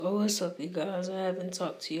Oh, what's up, you guys? I haven't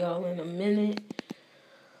talked to y'all in a minute.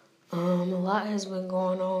 A lot has been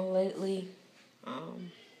going on lately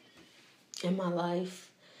in my life.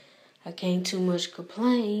 I can't too much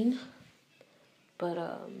complain, but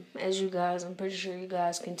as you guys, I'm pretty sure you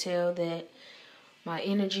guys can tell that my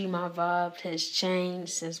energy, my vibe has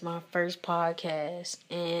changed since my first podcast,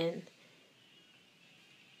 and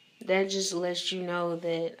that just lets you know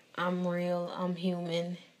that I'm real, I'm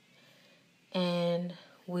human, and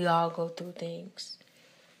we all go through things.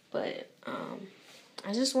 But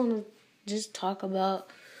I just want to just talk about,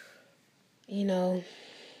 the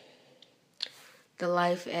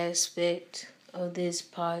life aspect of this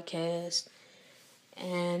podcast.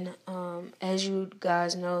 And as you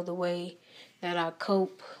guys know, the way that I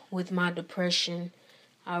cope with my depression,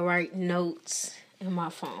 I write notes in my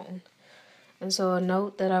phone. And so a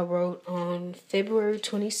note that I wrote on February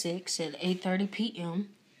 26th at 8:30 p.m.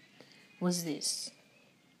 was this.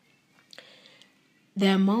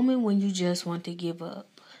 That moment when you just want to give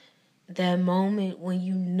up. That moment when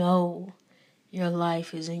you know your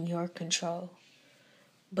life is in your control,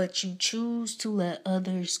 but you choose to let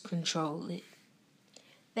others control it.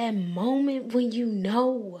 That moment when you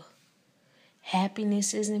know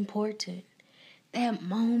happiness is important. That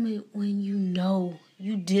moment when you know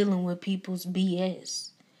you dealing with people's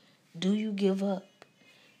BS. Do you give up?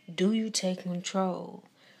 Do you take control?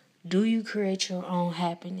 Do you create your own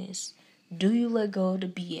happiness? Do you let go of the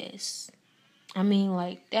BS? I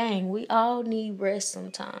mean, dang, we all need rest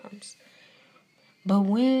sometimes. But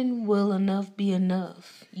when will enough be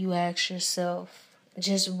enough? You ask yourself,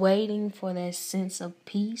 just waiting for that sense of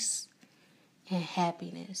peace and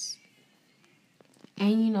happiness.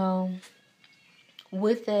 And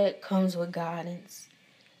with that comes with guidance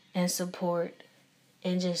and support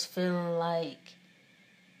and just feeling like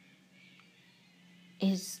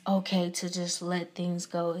it's okay to just let things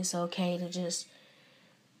go. It's okay to just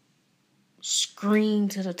scream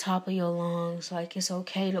to the top of your lungs. Like, it's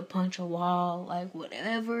okay to punch a wall. Like,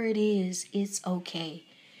 whatever it is, it's okay.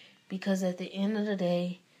 Because at the end of the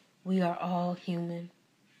day, we are all human.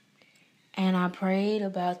 And I prayed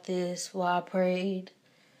about this. Well, I prayed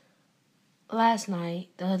the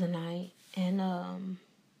other night. And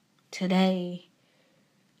today,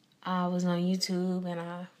 I was on YouTube and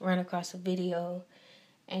I ran across a video.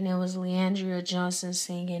 And it was Leandria Johnson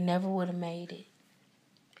singing Never Would Have Made It.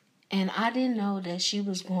 And I didn't know that she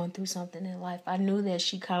was going through something in life. I knew that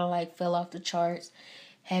she kind of fell off the charts.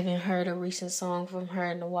 Haven't heard a recent song from her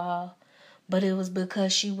in a while. But it was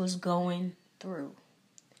because she was going through.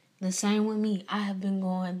 The same with me. I have been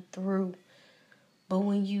going through. But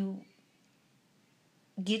when you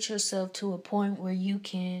get yourself to a point where you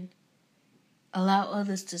can allow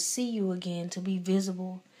others to see you again, to be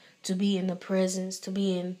visible, to be in the presence, to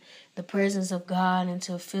be in the presence of God, and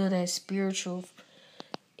to feel that spiritual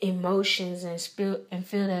emotions and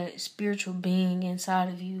feel that spiritual being inside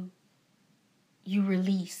of you, you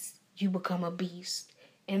release, you become a beast.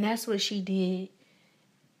 And that's what she did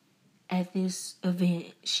at this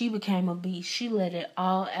event. She became a beast. She let it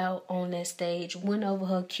all out on that stage, went over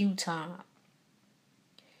her cue time.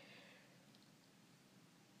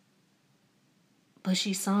 But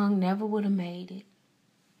she sung Never Would Have Made It.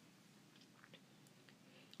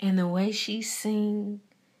 And the way she sang,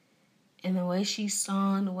 and the way she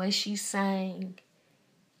sung, the way she sang,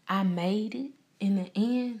 I made it. In the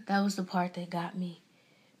end, that was the part that got me.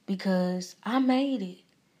 Because I made it.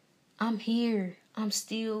 I'm here. I'm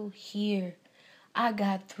still here. I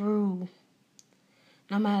got through.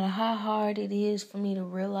 No matter how hard it is for me to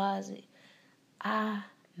realize it, I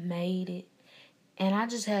made it. And I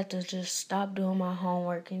just had to just stop doing my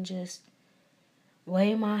homework and just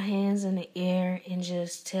wave my hands in the air and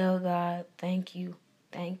just tell God, thank you,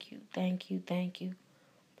 thank you, thank you, thank you.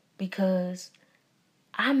 Because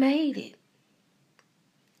I made it.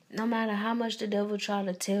 No matter how much the devil tried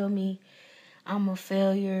to tell me I'm a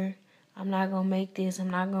failure, I'm not going to make this,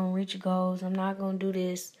 I'm not going to reach goals, I'm not going to do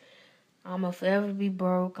this, I'm going to forever be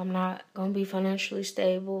broke, I'm not going to be financially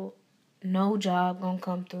stable, no job going to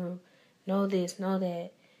come through, no this, no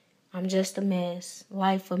that, I'm just a mess,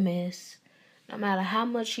 life a mess. No matter how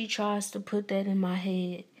much he tries to put that in my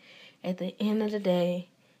head, at the end of the day,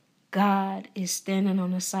 God is standing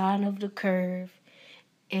on the side of the curve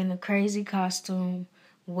in a crazy costume,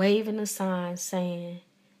 waving a sign saying,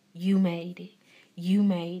 you made it, you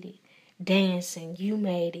made it. Dancing, you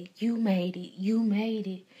made it, you made it, you made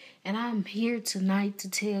it. And I'm here tonight to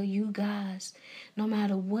tell you guys, no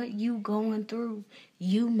matter what you going through,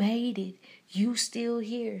 you made it. You still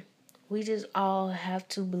here. We just all have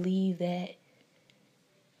to believe that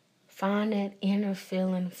Find that inner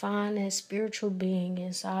feeling. Find that spiritual being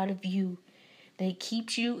inside of you that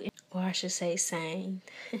keeps you, or I should say sane.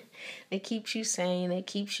 That keeps you sane, that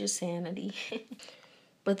keeps your sanity.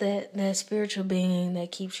 But that spiritual being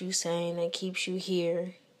that keeps you sane, that keeps you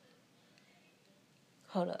here.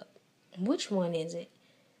 Hold up. Which one is it?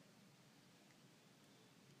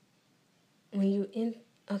 When you in...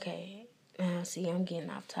 Okay. Now, see, I'm getting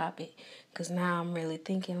off topic. Because now I'm really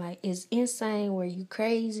thinking, like, is insane where you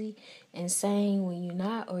crazy? Insane when you're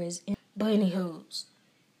not? Or is... But anywho's,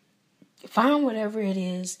 find whatever it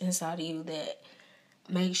is inside of you that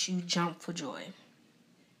makes you jump for joy.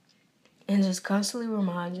 And just constantly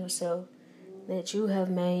remind yourself that you have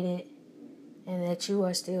made it and that you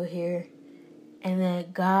are still here and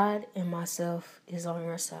that God and myself is on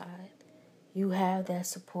your side. You have that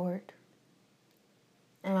support.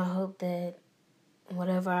 And I hope that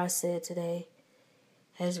whatever I said today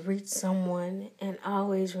has reached someone. And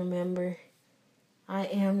always remember, I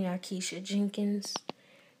am Yakisha Jenkins.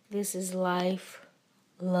 This is Life,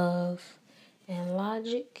 Love, and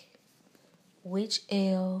Logic. Which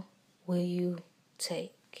L will you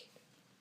take?